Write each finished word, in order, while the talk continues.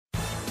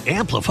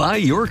Amplify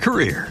your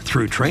career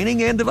through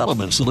training and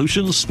development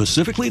solutions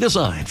specifically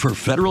designed for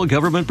federal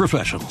government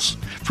professionals.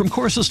 From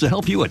courses to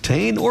help you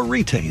attain or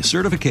retain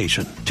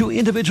certification, to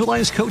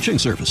individualized coaching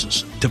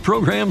services, to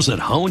programs that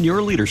hone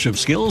your leadership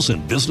skills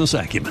and business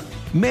acumen,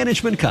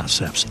 Management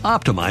Concepts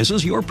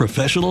optimizes your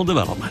professional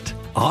development.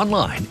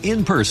 Online,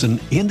 in person,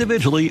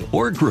 individually,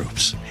 or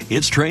groups,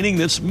 it's training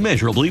that's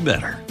measurably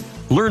better.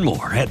 Learn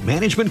more at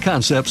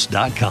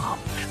managementconcepts.com.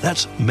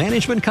 That's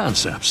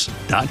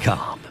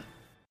managementconcepts.com.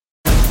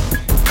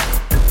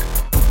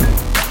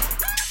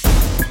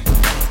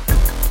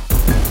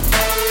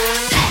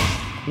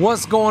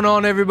 What's going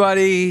on,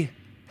 everybody?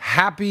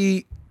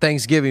 Happy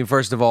Thanksgiving,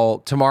 first of all.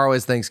 Tomorrow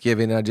is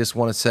Thanksgiving. I just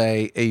want to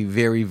say a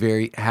very,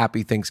 very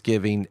happy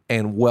Thanksgiving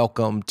and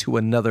welcome to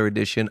another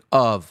edition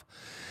of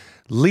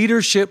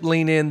Leadership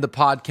Lean In, the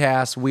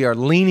podcast. We are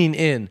leaning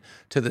in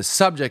to the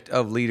subject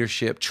of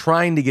leadership,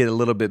 trying to get a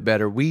little bit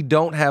better. We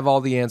don't have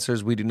all the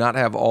answers. We do not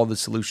have all the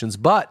solutions,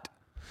 but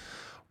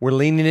we're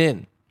leaning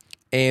in.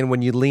 And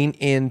when you lean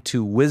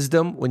into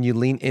wisdom, when you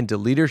lean into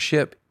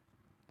leadership,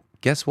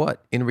 guess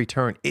what? In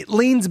return, it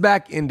leans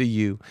back into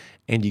you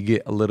and you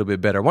get a little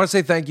bit better. I want to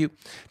say thank you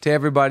to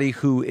everybody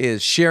who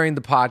is sharing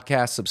the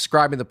podcast,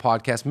 subscribing to the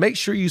podcast. Make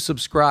sure you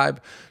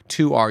subscribe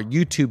to our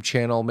YouTube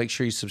channel. Make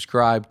sure you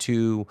subscribe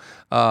to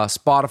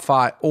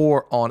Spotify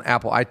or on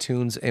Apple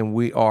iTunes. And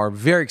we are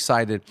very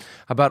excited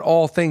about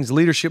all things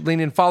Leadership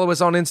Lean In. Follow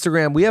us on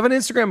Instagram. We have an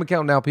Instagram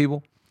account now,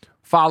 people.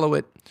 Follow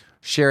it.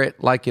 Share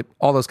it, like it,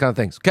 all those kind of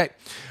things. Okay.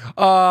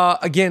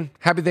 Again,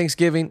 happy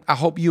Thanksgiving. I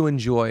hope you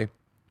enjoy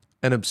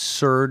an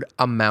absurd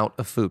amount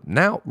of food.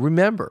 Now,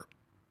 remember,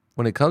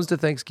 when it comes to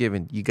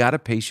Thanksgiving, you got to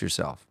pace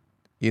yourself.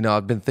 You know,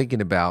 I've been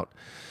thinking about,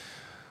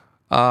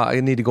 I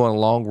need to go on a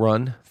long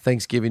run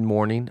Thanksgiving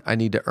morning. I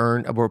need to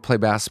or play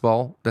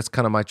basketball. That's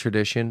kind of my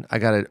tradition. I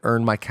got to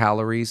earn my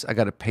calories. I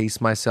got to pace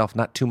myself,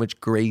 not too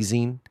much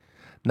grazing,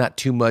 not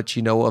too much,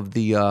 of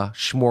the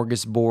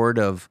smorgasbord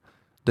of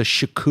the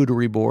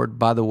charcuterie board.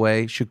 By the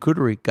way,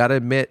 charcuterie, got to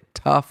admit,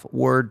 tough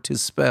word to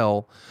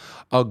spell.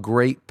 A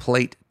great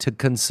plate to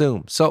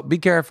consume. So be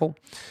careful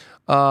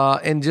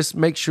and just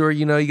make sure,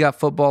 you got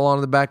football on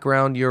in the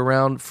background. You're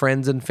around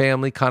friends and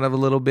family, kind of a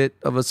little bit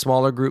of a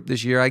smaller group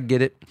this year. I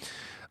get it.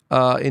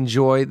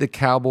 Enjoy the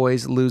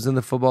Cowboys losing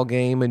the football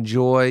game.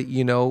 Enjoy,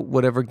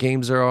 whatever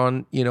games are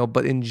on,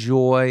 but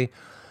enjoy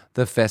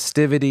the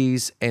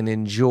festivities and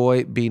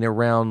enjoy being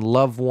around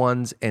loved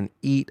ones and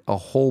eat a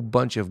whole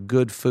bunch of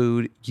good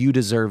food. You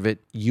deserve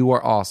it. You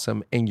are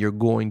awesome, and you're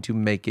going to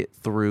make it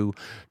through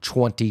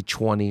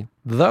 2020,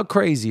 the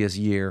craziest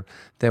year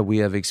that we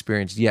have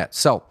experienced yet.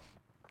 So,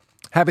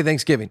 happy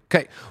Thanksgiving.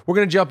 Okay, we're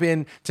going to jump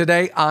in.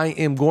 Today, I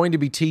am going to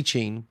be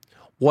teaching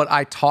what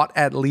I taught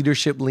at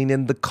Leadership Lean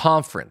In, the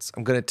conference.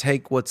 I'm going to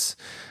take what's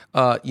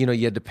you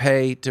had to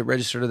pay to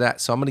register to that.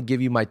 So I'm going to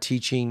give you my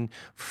teaching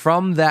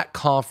from that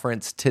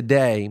conference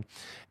today.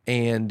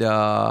 And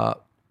I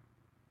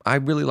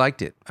really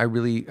liked it. I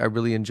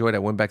really enjoyed it. I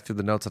went back through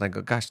the notes and I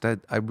go, gosh,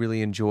 I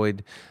really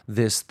enjoyed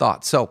this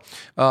thought. So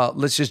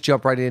let's just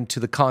jump right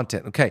into the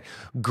content. Okay.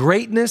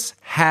 Greatness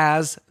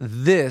has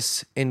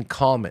this in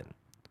common.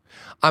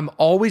 I'm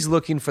always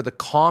looking for the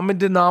common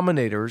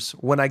denominators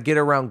when I get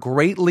around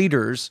great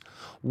leaders.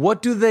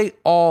 What do they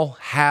all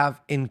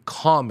have in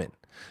common?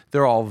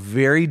 They're all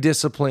very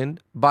disciplined.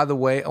 By the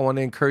way, I want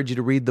to encourage you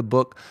to read the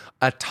book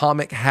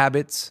Atomic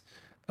Habits.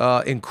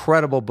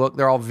 Incredible book.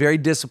 They're all very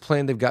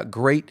disciplined. They've got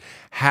great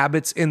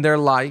habits in their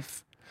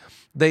life.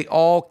 They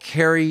all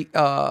carry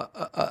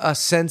a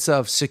sense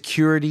of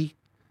security.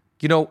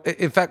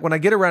 In fact, when I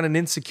get around an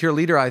insecure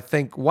leader, I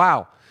think,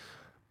 wow,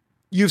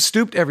 you've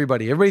stooped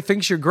everybody. Everybody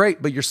thinks you're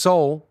great, but your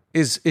soul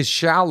is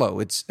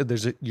shallow.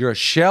 You're a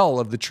shell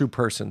of the true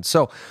person.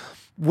 So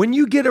when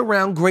you get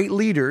around great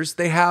leaders,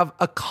 they have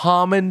a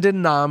common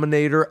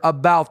denominator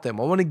about them.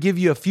 I want to give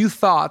you a few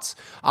thoughts,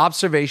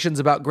 observations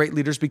about great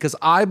leaders, because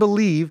I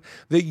believe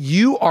that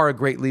you are a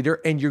great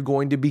leader and you're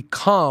going to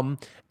become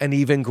an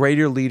even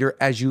greater leader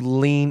as you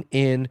lean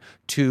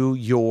into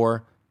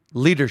your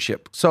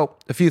leadership. So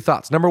a few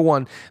thoughts. Number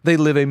one, they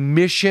live a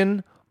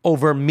mission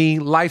over me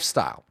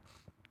lifestyle.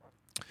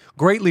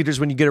 Great leaders,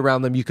 when you get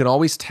around them, you can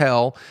always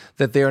tell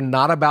that they are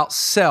not about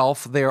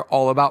self. They are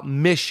all about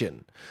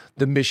mission.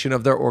 The mission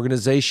of their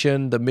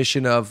organization, the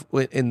mission of,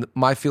 in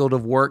my field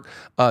of work,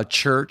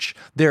 church.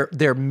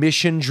 They're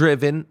mission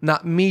driven,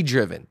 not me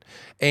driven.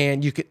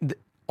 And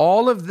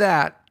all of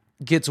that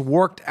gets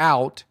worked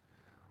out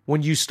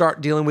when you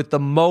start dealing with the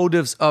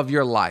motives of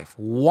your life.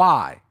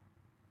 Why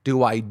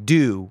do I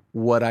do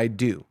what I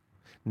do?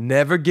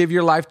 Never give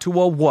your life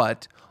to a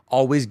what,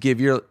 always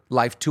give your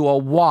life to a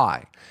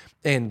why.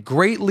 And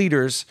great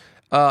leaders,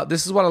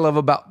 this is what I love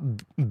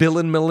about Bill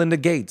and Melinda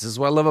Gates. This is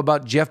what I love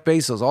about Jeff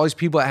Bezos. All these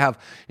people that have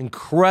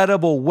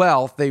incredible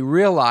wealth, they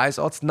realize,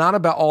 it's not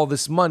about all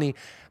this money.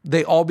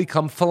 They all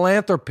become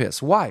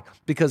philanthropists. Why?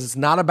 Because it's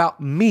not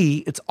about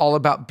me. It's all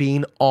about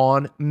being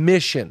on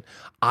mission.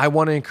 I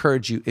want to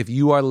encourage you, if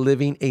you are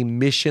living a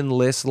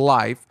missionless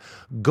life,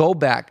 go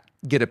back,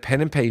 get a pen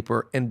and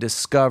paper, and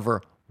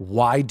discover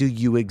Why do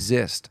you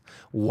exist?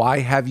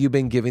 Why have you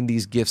been given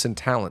these gifts and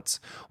talents?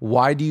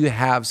 Why do you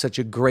have such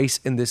a grace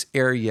in this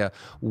area?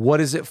 What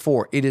is it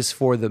for? It is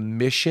for the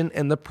mission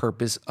and the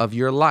purpose of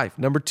your life.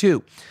 Number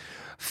 2,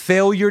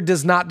 failure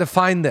does not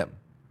define them.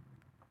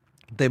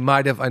 They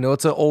might have, I know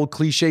it's an old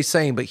cliche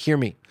saying, but hear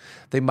me.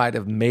 They might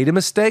have made a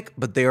mistake,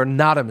 but they are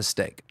not a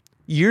mistake.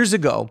 Years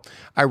ago,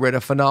 I read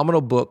a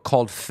phenomenal book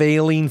called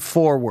Failing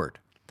Forward.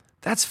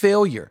 That's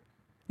failure.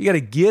 You got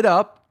to get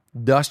up,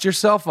 dust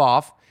yourself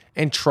off,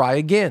 and try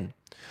again.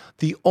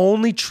 The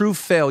only true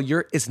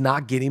failure is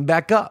not getting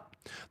back up.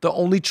 The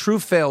only true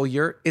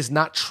failure is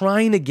not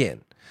trying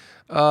again.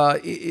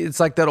 It's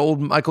like that old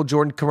Michael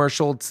Jordan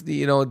commercial. It's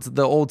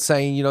the old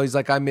saying, he's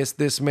like, I missed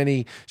this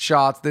many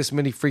shots, this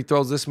many free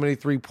throws, this many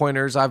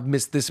 3-pointers. I've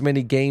missed this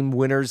many game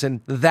winners.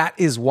 And that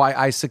is why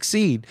I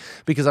succeed,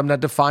 because I'm not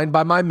defined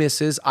by my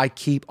misses. I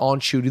keep on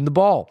shooting the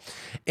ball.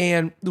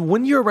 And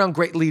when you're around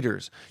great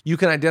leaders, you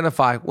can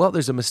identify, well,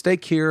 there's a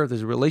mistake here.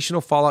 There's a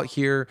relational fallout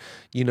here.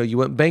 You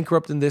went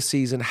bankrupt in this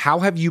season.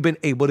 How have you been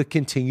able to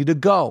continue to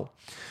go?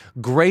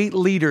 Great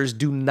leaders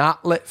do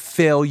not let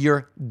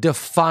failure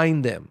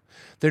define them.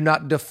 They're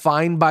not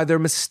defined by their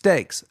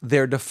mistakes.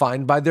 They're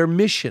defined by their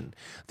mission.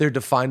 They're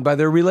defined by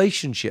their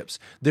relationships.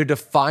 They're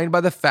defined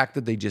by the fact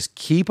that they just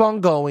keep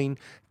on going,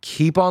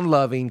 keep on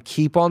loving,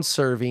 keep on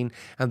serving,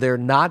 and they're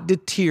not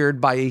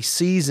deterred by a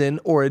season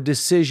or a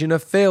decision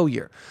of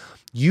failure.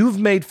 You've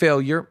made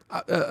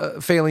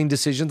failing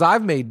decisions.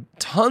 I've made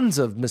tons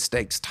of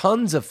mistakes,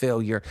 tons of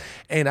failure,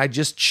 and I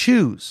just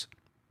choose.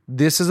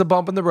 This is a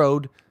bump in the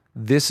road.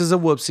 This is a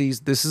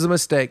whoopsies. This is a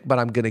mistake, but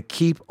I'm going to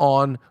keep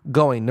on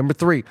going. Number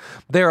 3,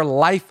 they are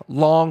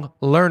lifelong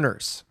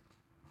learners.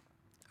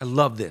 I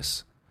love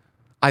this.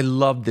 I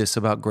love this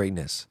about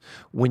greatness.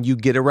 When you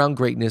get around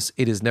greatness,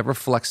 it is never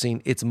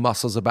flexing its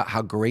muscles about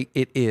how great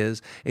it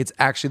is. It's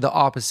actually the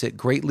opposite.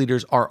 Great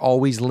leaders are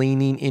always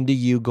leaning into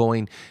you,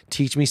 going,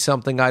 teach me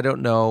something I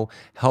don't know.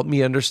 Help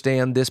me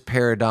understand this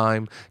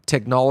paradigm.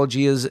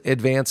 Technology is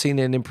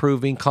advancing and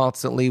improving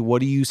constantly.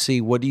 What do you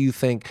see? What do you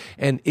think?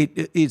 And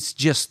it's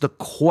just the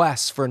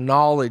quest for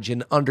knowledge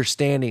and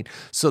understanding.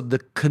 So the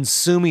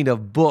consuming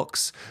of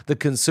books, the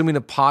consuming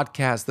of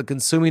podcasts, the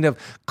consuming of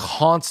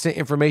constant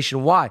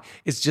information. Why?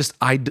 It's just,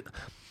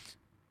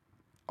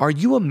 are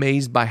you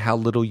amazed by how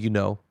little you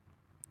know?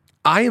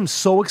 I am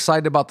so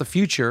excited about the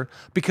future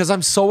because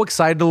I'm so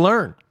excited to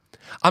learn.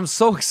 I'm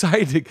so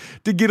excited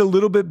to get a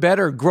little bit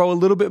better, grow a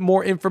little bit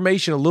more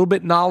information, a little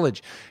bit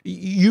knowledge.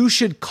 You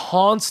should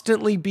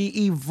constantly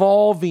be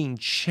evolving,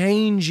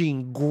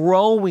 changing,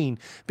 growing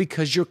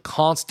because you're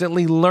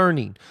constantly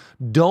learning.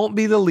 Don't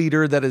be the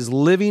leader that is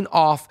living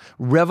off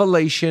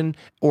revelation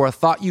or a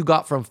thought you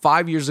got from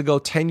 5 years ago,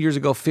 10 years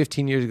ago,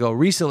 15 years ago.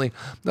 Recently,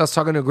 I was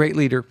talking to a great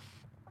leader,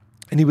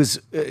 and he was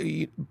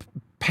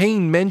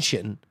paying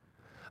mention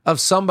of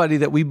somebody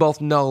that we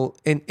both know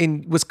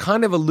and was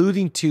kind of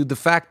alluding to the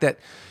fact that,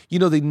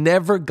 they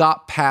never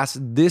got past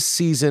this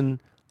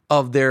season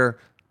of their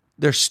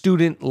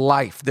student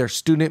life, their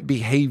student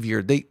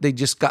behavior. They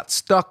just got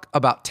stuck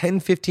about 10,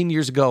 15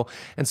 years ago.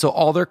 And so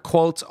all their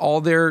quotes, all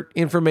their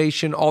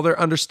information, all their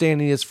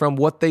understanding is from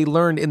what they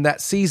learned in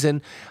that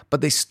season,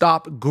 but they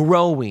stopped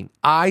growing.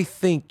 I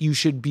think you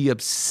should be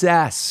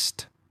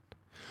obsessed.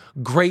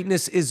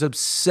 Greatness is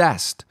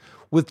obsessed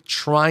with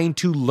trying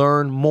to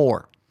learn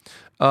more.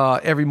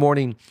 Every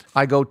morning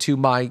I go to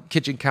my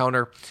kitchen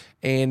counter,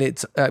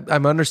 and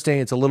I'm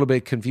understanding it's a little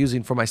bit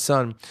confusing for my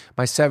son,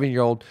 my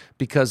 7-year-old,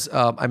 because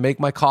I make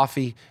my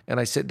coffee and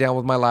I sit down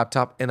with my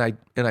laptop and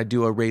I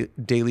do a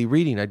daily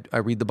reading. I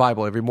read the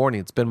Bible every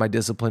morning. It's been my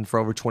discipline for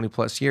over 20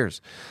 plus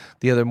years.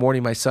 The other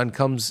morning, my son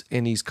comes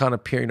and he's kind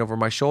of peering over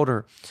my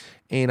shoulder,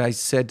 and I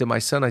said to my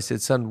son,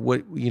 son,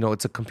 what,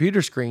 it's a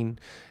computer screen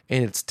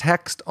and it's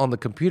text on the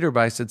computer,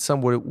 but I said,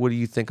 son, what do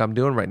you think I'm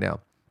doing right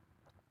now?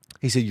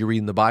 He said, you're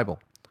reading the Bible.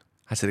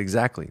 I said,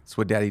 exactly. It's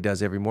what Daddy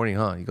does every morning,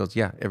 huh? He goes,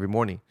 yeah, every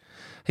morning.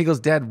 He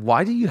goes, Dad,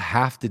 why do you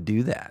have to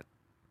do that?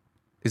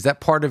 Is that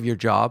part of your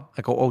job?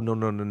 I go, oh, no.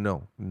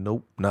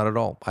 Nope, not at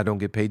all. I don't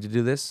get paid to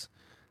do this.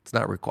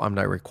 I'm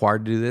not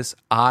required to do this.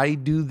 I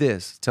do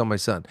this. Tell my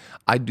son,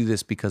 I do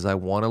this because I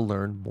want to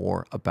learn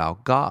more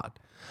about God.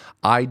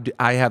 I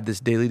have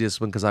this daily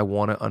discipline because I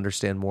want to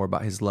understand more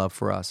about his love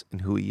for us and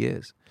who he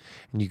is.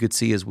 And you could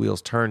see his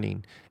wheels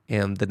turning.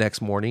 And the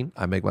next morning,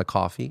 I make my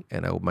coffee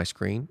and I open my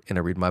screen and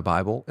I read my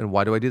Bible. And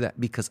why do I do that?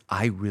 Because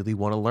I really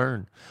want to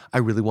learn. I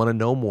really want to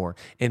know more.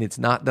 And it's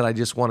not that I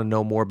just want to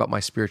know more about my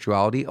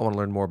spirituality. I want to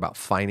learn more about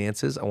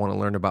finances. I want to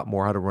learn about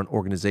more how to run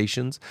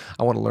organizations.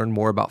 I want to learn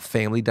more about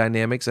family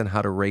dynamics and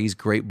how to raise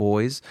great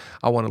boys.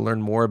 I want to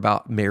learn more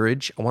about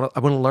marriage. I want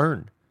to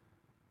learn.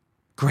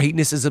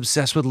 Greatness is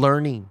obsessed with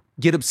learning.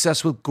 Get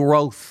obsessed with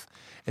growth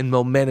and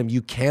momentum.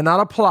 You cannot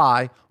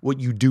apply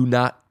what you do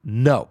not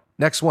know.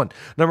 Next one,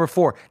 number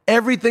 4,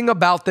 everything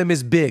about them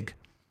is big.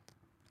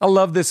 I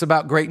love this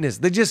about greatness.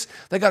 They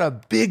got a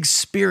big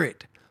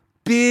spirit,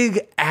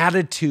 big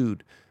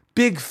attitude,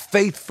 big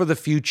faith for the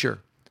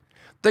future.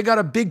 They got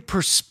a big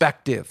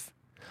perspective.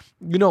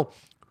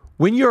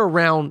 When you're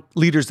around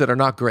leaders that are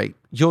not great,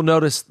 you'll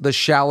notice the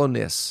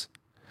shallowness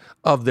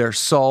of their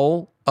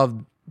soul,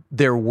 of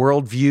their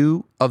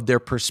worldview, of their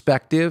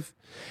perspective.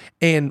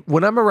 And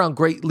when I'm around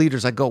great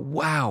leaders, I go,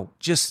 wow,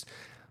 just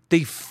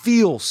they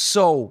feel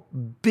so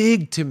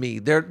big to me.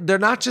 They're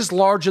not just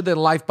larger than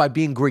life by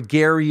being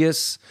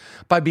gregarious,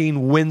 by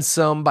being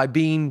winsome, by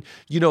being,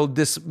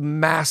 this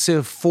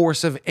massive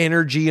force of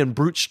energy and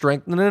brute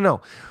strength.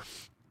 No.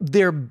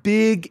 They're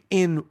big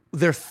in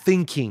their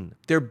thinking.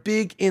 They're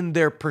big in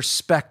their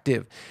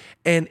perspective.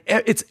 And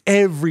it's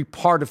every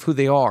part of who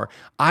they are.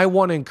 I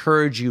want to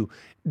encourage you,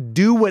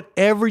 do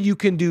whatever you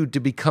can do to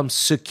become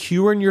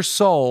secure in your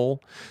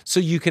soul so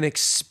you can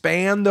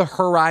expand the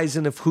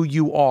horizon of who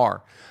you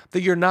are.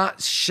 That you're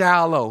not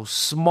shallow,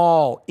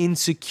 small,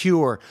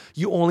 insecure.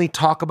 You only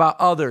talk about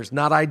others,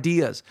 not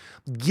ideas.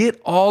 Get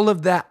all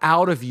of that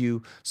out of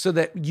you so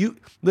that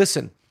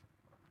listen,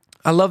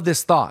 I love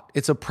this thought.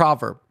 It's a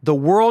proverb. The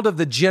world of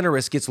the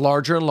generous gets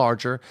larger and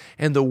larger,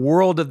 and the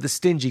world of the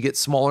stingy gets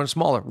smaller and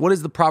smaller. What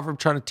is the proverb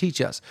trying to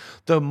teach us?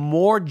 The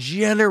more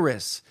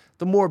generous,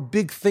 the more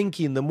big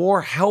thinking, the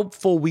more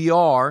helpful we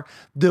are,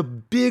 the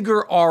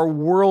bigger our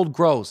world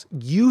grows.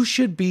 You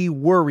should be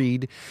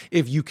worried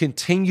if you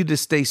continue to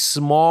stay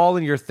small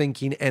in your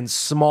thinking and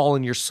small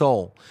in your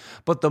soul.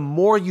 But the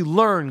more you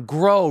learn,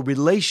 grow,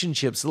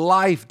 relationships,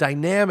 life,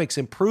 dynamics,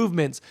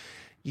 improvements,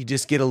 you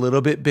just get a little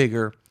bit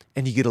bigger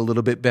and you get a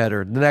little bit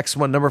better. The next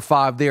one, number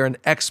 5, they're an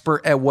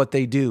expert at what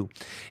they do.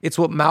 It's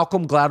what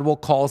Malcolm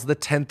Gladwell calls the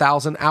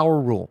 10,000 hour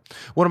rule.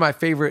 One of my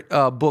favorite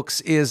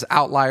books is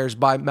Outliers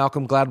by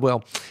Malcolm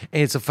Gladwell,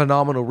 and it's a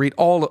phenomenal read.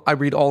 I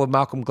read all of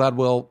Malcolm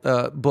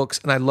Gladwell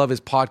books, and I love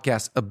his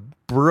podcast, a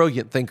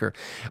brilliant thinker.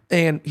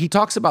 And he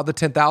talks about the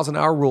 10,000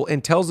 hour rule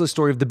and tells the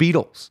story of the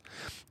Beatles.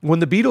 When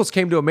the Beatles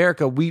came to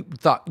America, we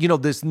thought,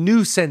 this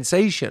new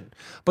sensation.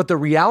 But the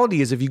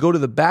reality is, if you go to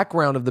the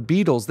background of the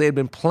Beatles, they had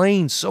been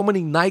playing so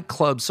many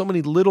nightclubs, so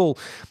many little,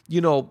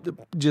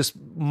 just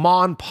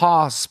mon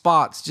pa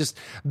spots. Just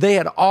they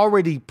had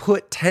already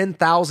put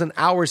 10,000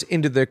 hours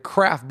into their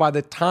craft. By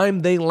the time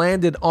they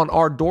landed on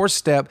our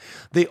doorstep,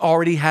 they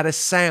already had a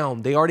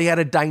sound. They already had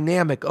a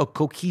dynamic, a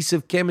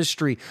cohesive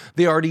chemistry.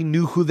 They already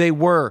knew who they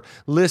were.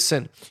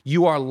 Listen,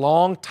 you are a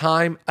long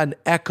time an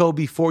echo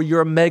before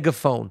you're a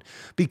megaphone.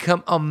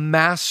 Become a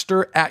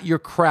master at your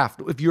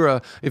craft. If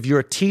you're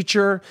a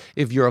teacher,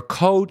 if you're a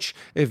coach,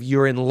 if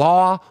you're in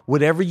law,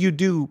 whatever you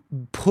do,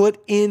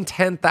 put in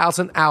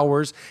 10,000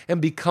 hours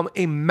and become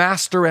a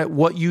master at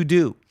what you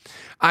do.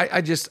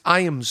 I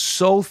am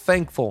so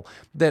thankful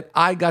that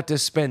I got to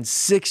spend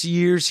 6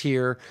 years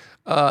here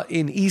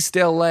in East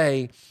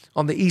LA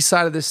on the east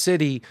side of the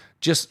city,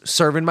 just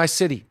serving my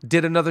city.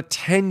 Did another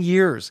 10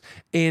 years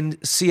in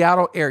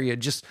Seattle area,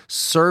 just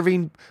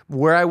serving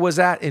where I was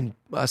at in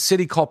a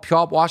city called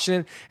Puyallup,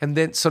 Washington. And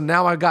then, so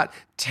now I got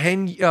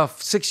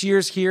 6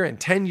 years here and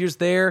 10 years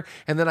there.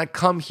 And then I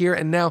come here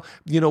and now,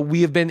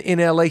 we have been in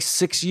LA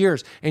 6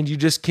 years, and you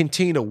just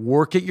continue to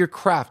work at your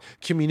craft,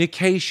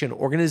 communication,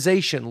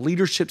 organization,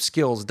 leadership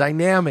skills,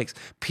 dynamics,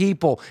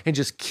 people, and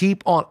just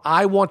keep on.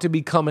 I want to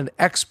become an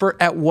expert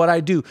at what I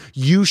do.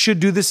 You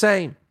should do the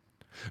same.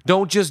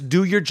 Don't just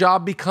do your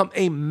job, become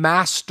a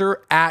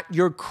master at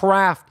your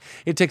craft.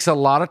 It takes a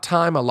lot of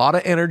time, a lot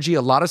of energy,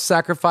 a lot of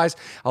sacrifice,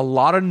 a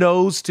lot of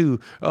no's to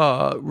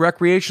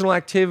recreational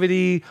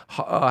activity,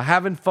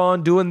 having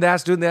fun, doing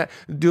that,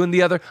 doing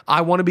the other.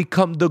 I want to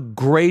become the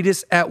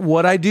greatest at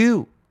what I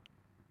do.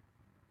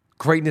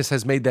 Greatness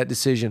has made that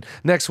decision.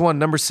 Next one,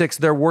 number 6,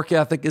 their work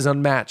ethic is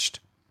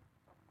unmatched.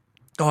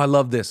 Oh, I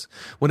love this.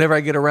 Whenever I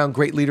get around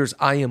great leaders,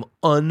 I am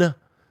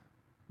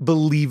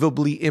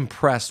unbelievably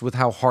impressed with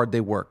how hard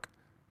they work.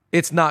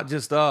 It's not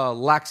just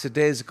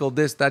lackadaisical,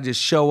 that just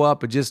show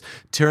up and just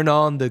turn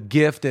on the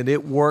gift and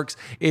it works.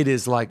 It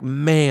is like,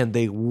 man,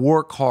 they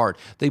work hard.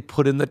 They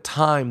put in the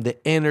time, the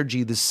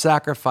energy, the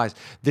sacrifice.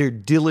 They're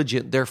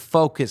diligent. They're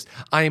focused.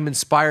 I am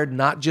inspired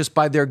not just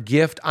by their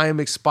gift. I am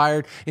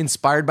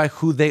inspired by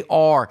who they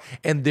are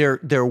and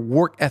their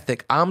work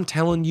ethic. I'm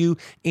telling you,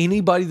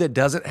 anybody that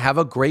doesn't have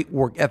a great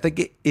work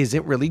ethic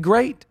isn't really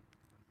great.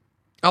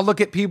 I'll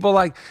look at people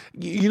like,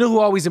 who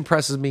always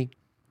impresses me?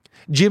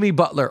 Jimmy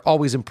Butler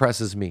always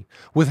impresses me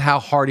with how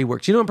hard he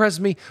works. You know what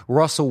impresses me?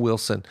 Russell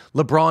Wilson,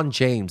 LeBron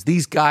James.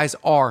 These guys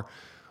are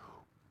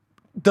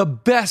the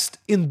best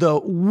in the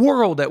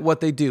world at what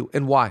they do.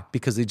 And why?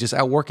 Because they just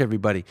outwork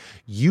everybody.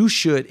 You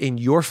should, in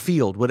your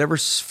field, whatever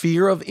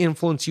sphere of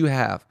influence you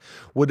have,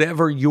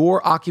 whatever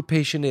your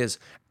occupation is,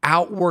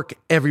 outwork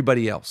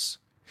everybody else.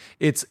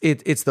 It's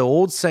the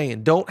old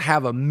saying, don't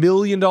have $1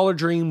 million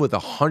dream with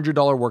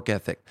 $100 work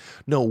ethic.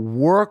 No,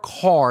 work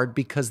hard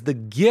because the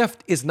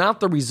gift is not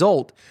the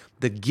result.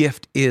 The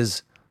gift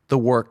is the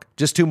work.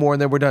 Just 2 more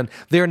and then we're done.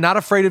 They're not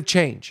afraid of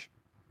change.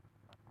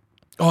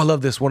 Oh, I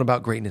love this one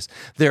about greatness.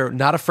 They're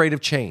not afraid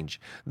of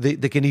change. They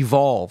can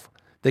evolve.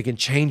 They can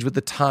change with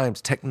the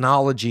times,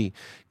 technology,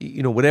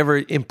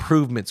 whatever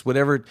improvements,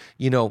 whatever,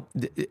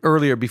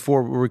 earlier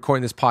before we're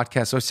recording this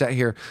podcast, so I sat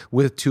here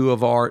with two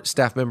of our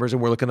staff members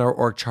and we're looking at our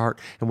org chart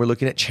and we're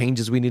looking at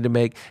changes we need to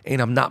make.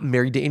 And I'm not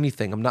married to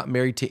anything. I'm not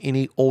married to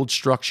any old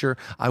structure.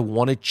 I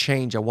want to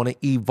change. I want to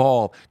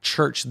evolve.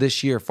 Church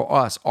this year for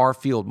us, our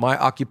field, my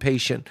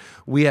occupation,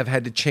 we have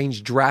had to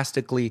change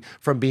drastically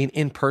from being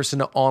in person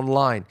to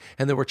online.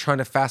 And then we're trying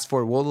to fast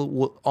forward. What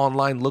will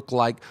online look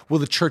like? Will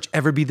the church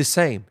ever be the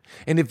same?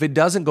 And if it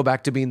doesn't go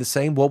back to being the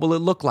same, what will it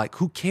look like?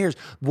 Who cares?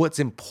 What's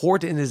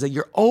important is that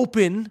you're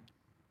open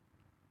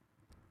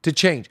to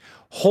change.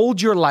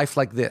 Hold your life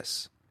like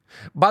this.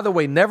 By the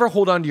way, never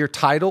hold on to your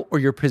title or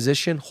your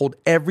position. Hold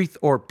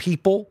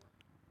people.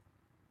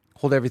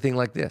 Hold everything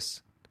like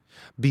this.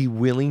 Be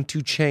willing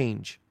to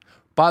change.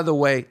 By the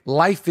way,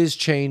 life is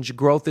change.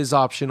 Growth is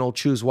optional.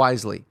 Choose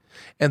wisely.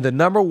 And the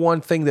number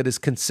one thing that is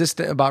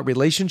consistent about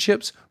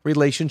relationships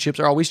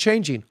are always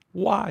changing.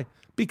 Why?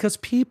 Because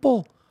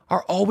people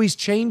are always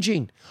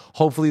changing.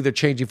 Hopefully they're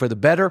changing for the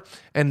better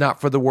and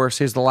not for the worse.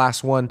 Here's the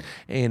last one.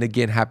 And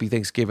again, happy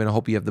Thanksgiving. I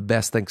hope you have the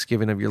best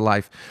Thanksgiving of your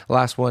life.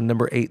 Last one,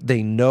 number 8,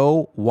 they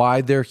know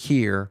why they're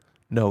here.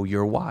 Know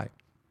your why.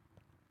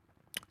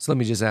 So let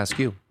me just ask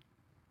you,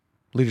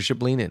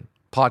 Leadership Lean In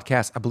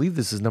podcast. I believe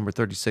this is number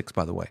 36,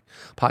 by the way.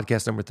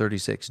 Podcast number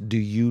 36. Do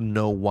you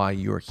know why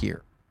you're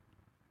here?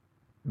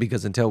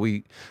 Because until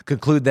we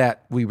conclude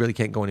that, we really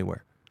can't go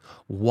anywhere.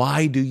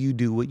 Why do you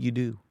do what you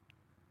do?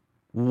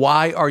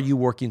 Why are you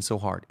working so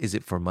hard? Is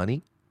it for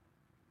money?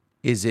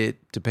 Is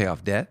it to pay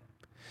off debt?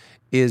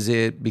 Is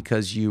it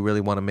because you really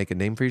want to make a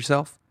name for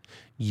yourself?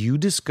 You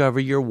discover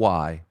your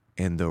why,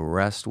 and the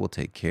rest will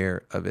take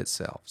care of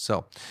itself.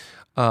 So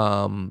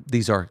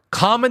these are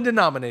common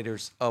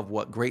denominators of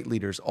what great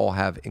leaders all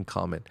have in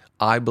common.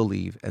 I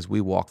believe as we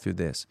walk through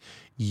this,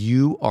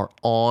 you are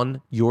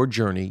on your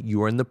journey.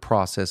 You are in the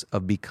process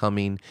of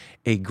becoming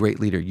a great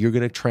leader. You're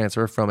going to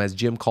transfer from, as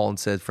Jim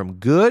Collins said, from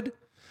good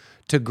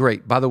to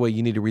great. By the way,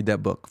 you need to read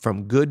that book,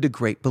 From Good to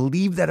Great.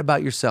 Believe that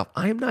about yourself.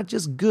 I am not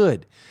just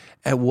good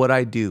at what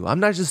I do. I'm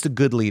not just a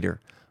good leader.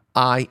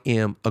 I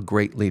am a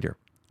great leader.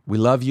 We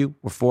love you.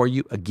 We're for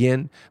you.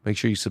 Again, make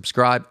sure you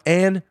subscribe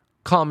and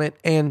comment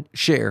and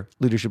share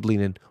Leadership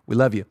Lean In. We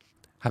love you.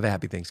 Have a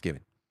happy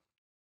Thanksgiving.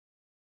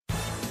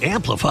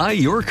 Amplify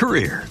your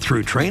career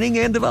through training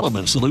and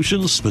development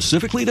solutions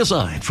specifically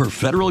designed for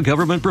federal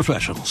government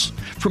professionals.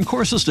 From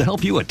courses to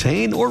help you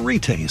attain or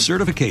retain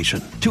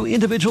certification, to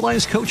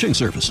individualized coaching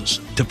services,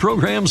 to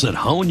programs that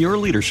hone your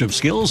leadership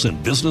skills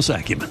and business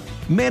acumen,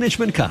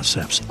 Management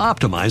Concepts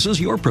optimizes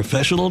your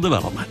professional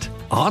development.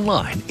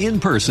 Online, in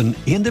person,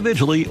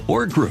 individually,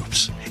 or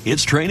groups,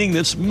 it's training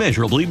that's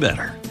measurably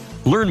better.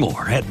 Learn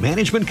more at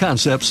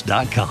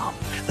managementconcepts.com.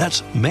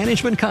 That's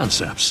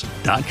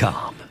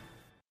managementconcepts.com.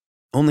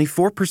 Only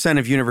 4%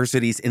 of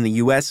universities in the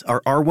U.S.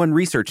 are R1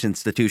 research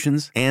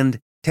institutions, and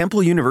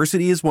Temple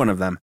University is one of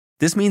them.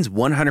 This means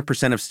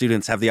 100% of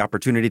students have the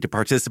opportunity to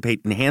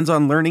participate in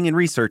hands-on learning and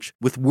research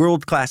with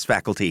world-class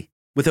faculty.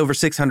 With over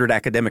 600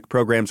 academic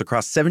programs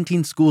across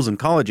 17 schools and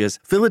colleges,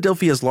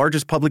 Philadelphia's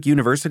largest public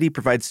university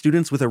provides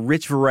students with a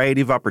rich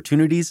variety of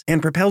opportunities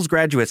and propels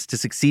graduates to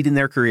succeed in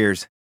their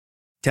careers.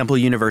 Temple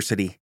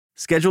University.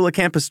 Schedule a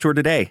campus tour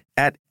today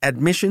at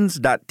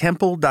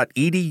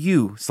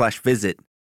admissions.temple.edu/visit.